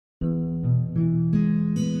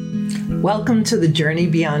Welcome to the Journey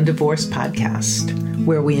Beyond Divorce podcast,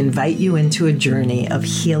 where we invite you into a journey of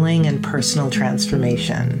healing and personal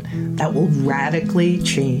transformation that will radically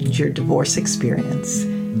change your divorce experience,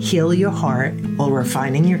 heal your heart while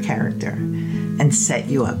refining your character, and set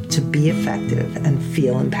you up to be effective and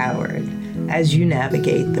feel empowered as you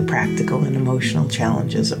navigate the practical and emotional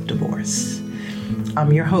challenges of divorce.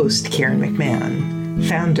 I'm your host, Karen McMahon,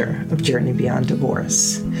 founder of Journey Beyond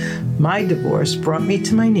Divorce. My divorce brought me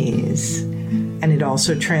to my knees, and it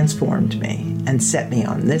also transformed me and set me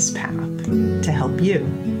on this path to help you.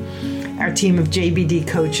 Our team of JBD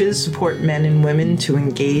coaches support men and women to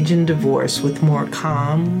engage in divorce with more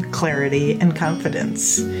calm, clarity, and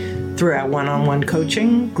confidence through our one-on-one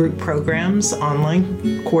coaching, group programs,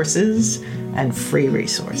 online courses, and free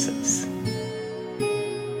resources.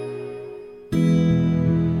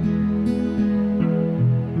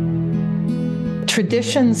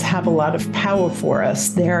 Traditions have a lot of power for us.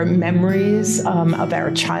 They're memories of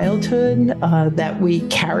our childhood that we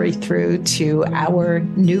carry through to our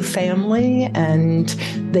new family, and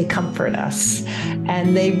they comfort us.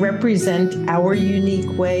 And they represent our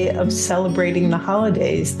unique way of celebrating the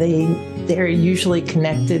holidays. They're usually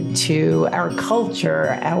connected to our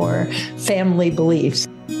culture, our family beliefs.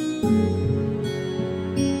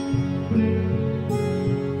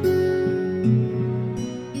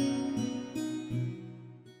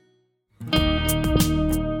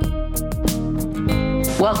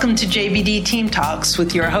 Welcome to JBD Team Talks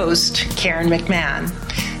with your host, Karen McMahon.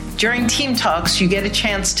 During Team Talks, you get a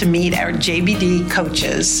chance to meet our JBD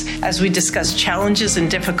coaches as we discuss challenges and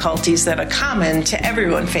difficulties that are common to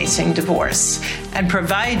everyone facing divorce and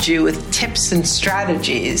provide you with tips and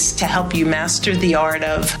strategies to help you master the art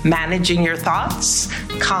of managing your thoughts,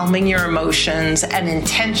 calming your emotions, and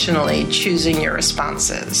intentionally choosing your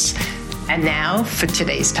responses. And now for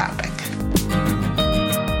today's topic.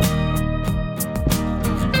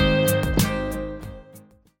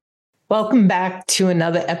 Welcome back to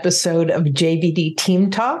another episode of JBD Team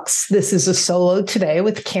Talks. This is a solo today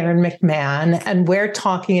with Karen McMahon, and we're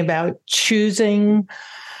talking about choosing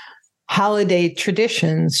holiday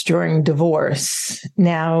traditions during divorce.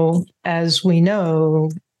 Now, as we know,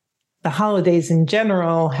 the holidays in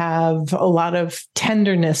general have a lot of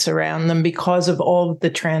tenderness around them because of all of the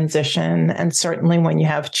transition. And certainly when you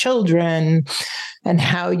have children and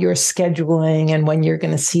how you're scheduling and when you're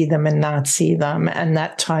going to see them and not see them. And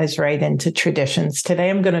that ties right into traditions. Today,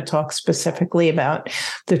 I'm going to talk specifically about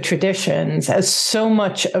the traditions. As so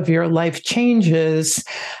much of your life changes,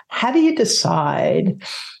 how do you decide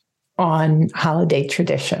on holiday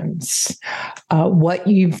traditions? What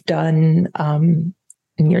you've done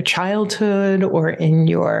in your childhood or in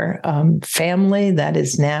your family that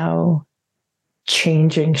is now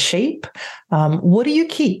changing shape. What do you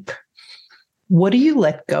keep? What do you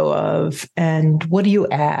let go of? And what do you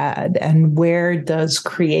add? And where does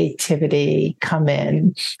creativity come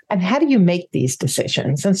in? And how do you make these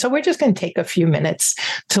decisions? And so we're just going to take a few minutes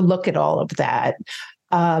to look at all of that.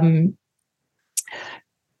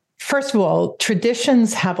 First of all,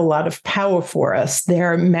 traditions have a lot of power for us.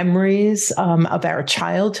 They're memories of our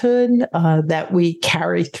childhood that we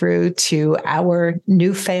carry through to our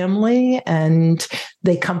new family, and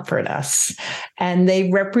they comfort us. And they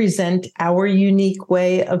represent our unique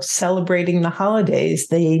way of celebrating the holidays.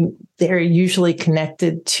 They're usually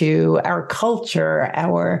connected to our culture,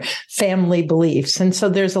 our family beliefs. And so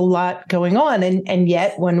there's a lot going on. And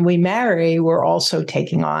yet when we marry, we're also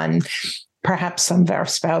taking on perhaps some of our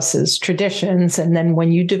spouse's traditions. And then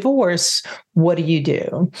when you divorce, what do you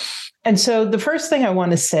do? And so the first thing I want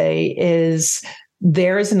to say is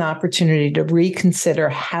there is an opportunity to reconsider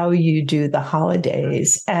how you do the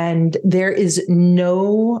holidays. And there is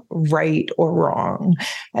no right or wrong.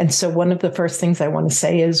 And so one of the first things I want to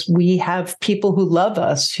say is we have people who love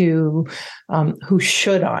us, who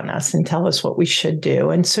should on us and tell us what we should do.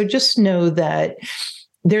 And so just know that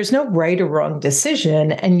there's no right or wrong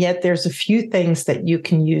decision, and yet there's a few things that you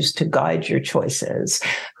can use to guide your choices.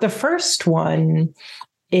 The first one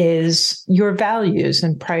is your values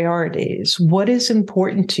and priorities. What is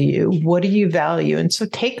important to you? What do you value? And so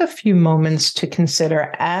take a few moments to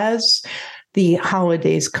consider as the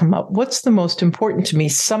holidays come up, what's the most important to me?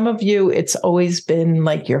 Some of you, it's always been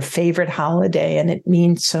like your favorite holiday and it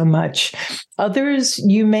means so much. Others,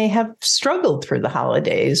 you may have struggled through the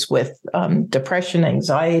holidays with depression,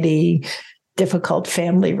 anxiety, difficult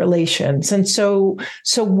family relations. And so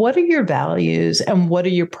what are your values and what are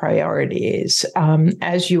your priorities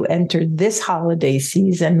as you enter this holiday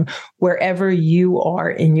season, wherever you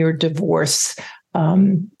are in your divorce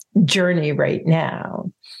journey right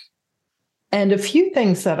now? And a few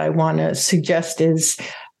things that I want to suggest is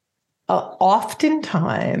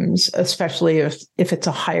Oftentimes, especially if it's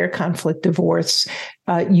a higher conflict divorce,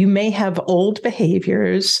 you may have old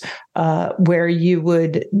behaviors where you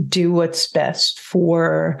would do what's best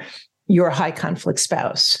for your high conflict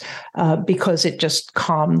spouse because it just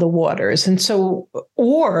calmed the waters. And so,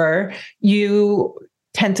 or you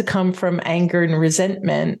tend to come from anger and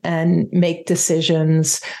resentment and make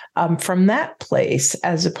decisions from that place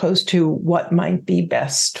as opposed to what might be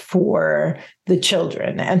best for the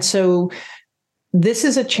children. And so this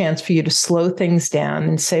is a chance for you to slow things down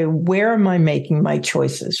and say, where am I making my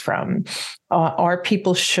choices from? Are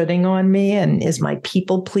people shooting on me? And is my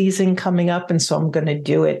people pleasing coming up? And so I'm going to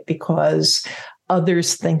do it because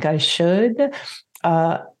others think I should.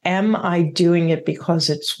 Am I doing it because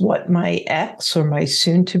it's what my ex or my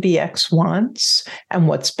soon-to-be ex wants and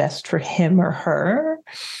what's best for him or her?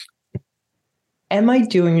 Am I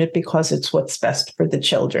doing it because it's what's best for the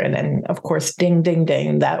children? And of course, ding, ding,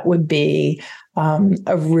 ding, that would be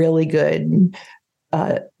a really good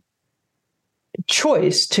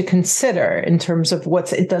choice to consider in terms of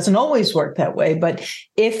it doesn't always work that way, but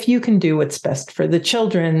if you can do what's best for the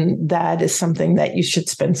children, that is something that you should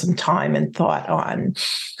spend some time and thought on.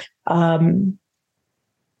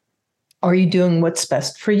 Are you doing what's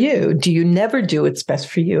best for you? Do you never do what's best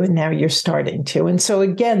for you? And now you're starting to. And so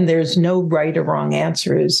again, there's no right or wrong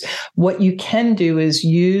answers. What you can do is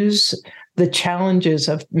use the challenges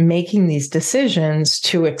of making these decisions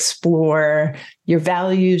to explore your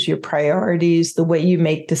values, your priorities, the way you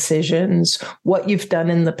make decisions, what you've done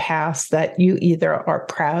in the past that you either are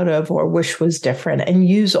proud of or wish was different, and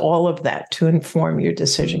use all of that to inform your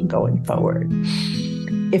decision going forward.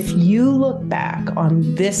 If you look back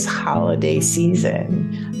on this holiday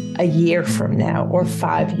season a year from now or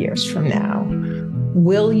 5 years from now,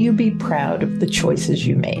 will you be proud of the choices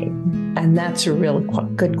you made? And that's a real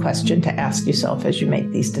good question to ask yourself as you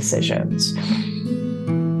make these decisions.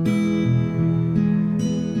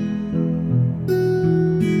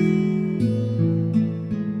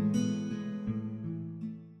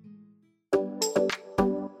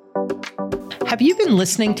 Have you been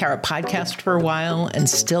listening to our podcast for a while and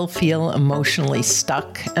still feel emotionally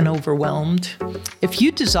stuck and overwhelmed? If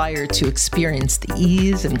you desire to experience the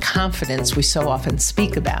ease and confidence we so often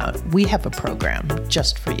speak about, we have a program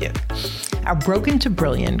just for you. Our Broken to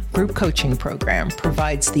Brilliant group coaching program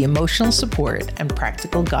provides the emotional support and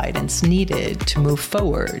practical guidance needed to move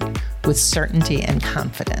forward with certainty and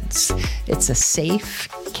confidence. It's a safe,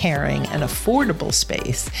 caring, and affordable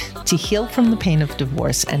space to heal from the pain of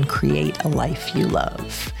divorce and create a life you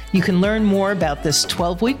love. You can learn more about this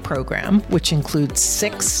 12-week program, which includes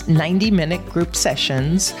 6 90-minute group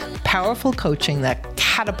sessions, powerful coaching that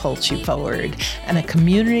catapults you forward, and a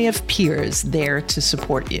community of peers there to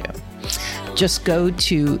support you. Just go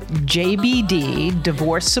to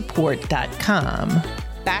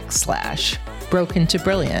jbddivorcesupport.com/broken to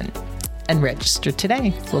brilliant and register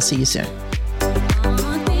today. We'll see you soon.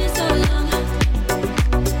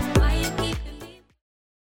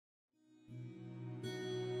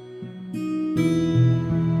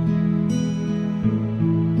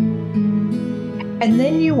 And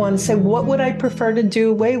then you want to say, what would I prefer to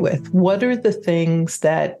do away with? What are the things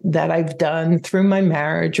that I've done through my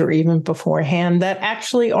marriage or even beforehand that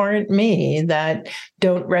actually aren't me, that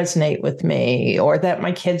don't resonate with me, or that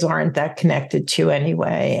my kids aren't that connected to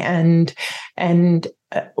anyway? And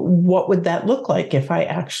what would that look like if I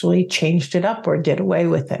actually changed it up or did away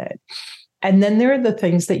with it? And then there are the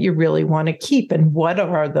things that you really want to keep. And what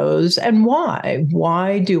are those and why?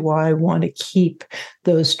 Why do I want to keep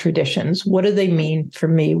those traditions? What do they mean for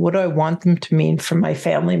me? What do I want them to mean for my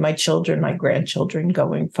family, my children, my grandchildren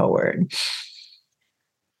going forward?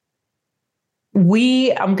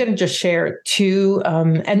 I'm going to just share 2,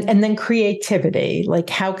 and then creativity. Like,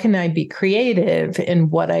 how can I be creative in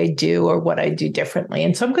what I do or what I do differently?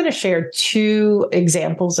 And so I'm going to share 2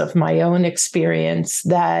 examples of my own experience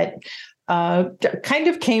that kind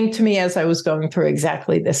of came to me as I was going through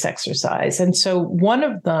exactly this exercise. And so one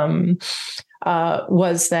of them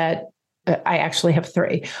was that I actually have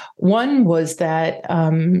 3. One was that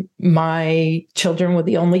my children were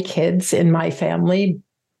the only kids in my family,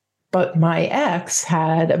 but my ex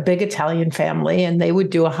had a big Italian family, and they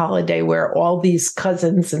would do a holiday where all these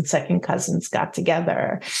cousins and second cousins got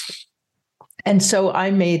together. And so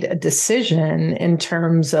I made a decision in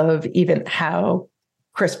terms of even how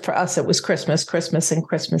for us, it was Christmas and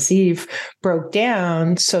Christmas Eve broke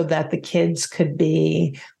down so that the kids could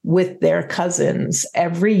be with their cousins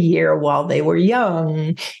every year while they were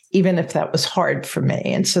young, even if that was hard for me.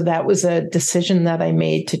 And so that was a decision that I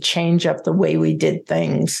made to change up the way we did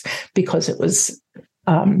things because it was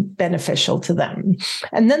beneficial to them.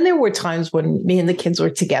 And then there were times when me and the kids were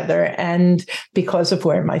together, and because of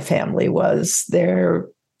where my family was, there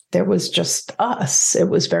was just us. It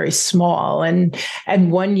was very small. And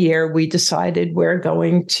one year we decided we're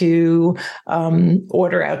going to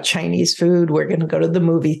order out Chinese food. We're going to go to the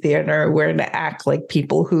movie theater. We're going to act like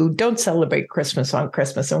people who don't celebrate Christmas on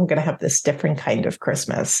Christmas. And we're going to have this different kind of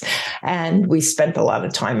Christmas. And we spent a lot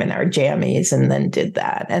of time in our jammies and then did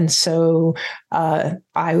that. And so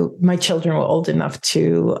my children were old enough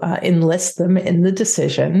to enlist them in the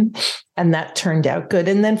decision. And that turned out good.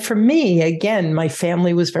 And then for me, again, my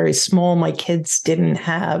family was very small. My kids didn't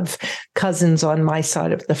have cousins on my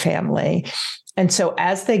side of the family. And so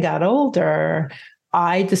as they got older,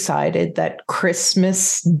 I decided that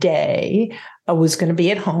Christmas Day was going to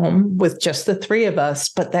be at home with just the three of us,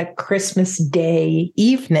 but that Christmas Day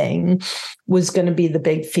evening was going to be the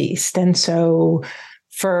big feast. And so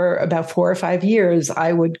for about 4 or 5 years,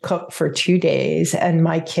 I would cook for 2 days, and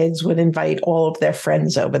my kids would invite all of their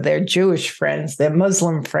friends over, their Jewish friends, their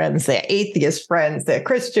Muslim friends, their atheist friends, their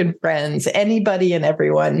Christian friends, anybody and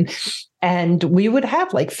everyone. And we would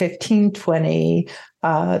have like 15, 20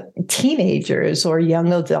 teenagers or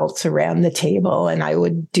young adults around the table. And I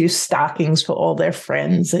would do stockings for all their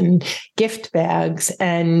friends and gift bags.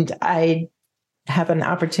 And I'd have an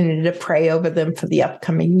opportunity to pray over them for the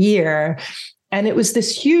upcoming year. And it was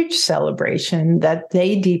this huge celebration that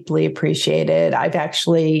they deeply appreciated. I've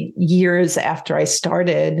actually, years after I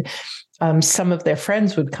started, some of their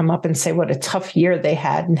friends would come up and say what a tough year they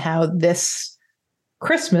had and how this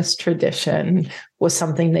Christmas tradition was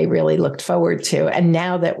something they really looked forward to. And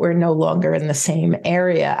now that we're no longer in the same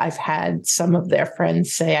area, I've had some of their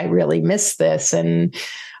friends say, I really miss this. And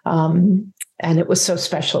it was so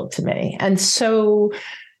special to me. And so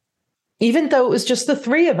even though it was just the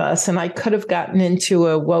three of us, and I could have gotten into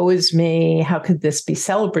a woe is me, how could this be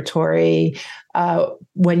celebratory?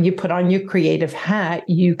 When you put on your creative hat,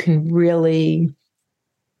 you can really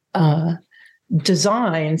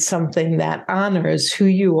design something that honors who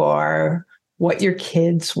you are, what your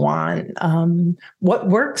kids want, what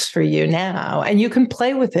works for you now. And you can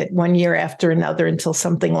play with it 1 year after another until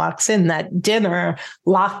something locks in. That dinner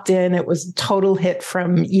locked in. It was a total hit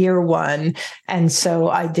from year one. And so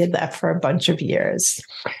I did that for a bunch of years.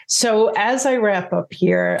 So as I wrap up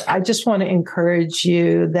here, I just want to encourage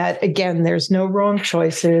you that, again, there's no wrong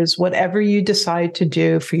choices. Whatever you decide to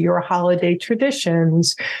do for your holiday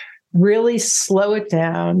traditions, really slow it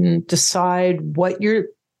down, decide what you're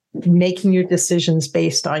making your decisions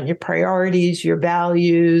based on, your priorities, your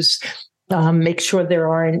values. Make sure there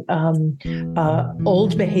aren't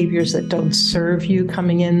old behaviors that don't serve you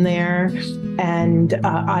coming in there. And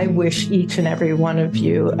I wish each and every one of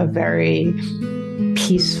you a very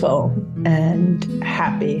peaceful and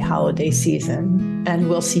happy holiday season. And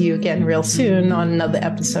we'll see you again real soon on another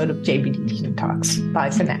episode of JBD Teen Talks. Bye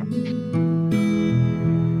for now.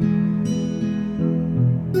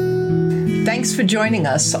 Thanks for joining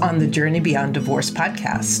us on the Journey Beyond Divorce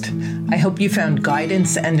podcast. I hope you found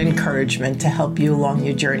guidance and encouragement to help you along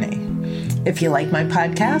your journey. If you like my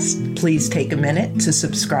podcast, please take a minute to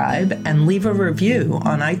subscribe and leave a review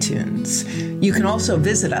on iTunes. You can also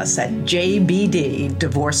visit us at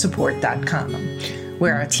jbddivorcesupport.com,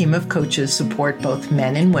 where our team of coaches support both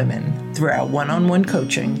men and women through our one-on-one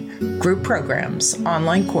coaching, group programs,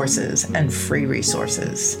 online courses, and free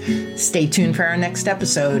resources. Stay tuned for our next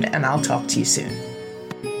episode, and I'll talk to you soon.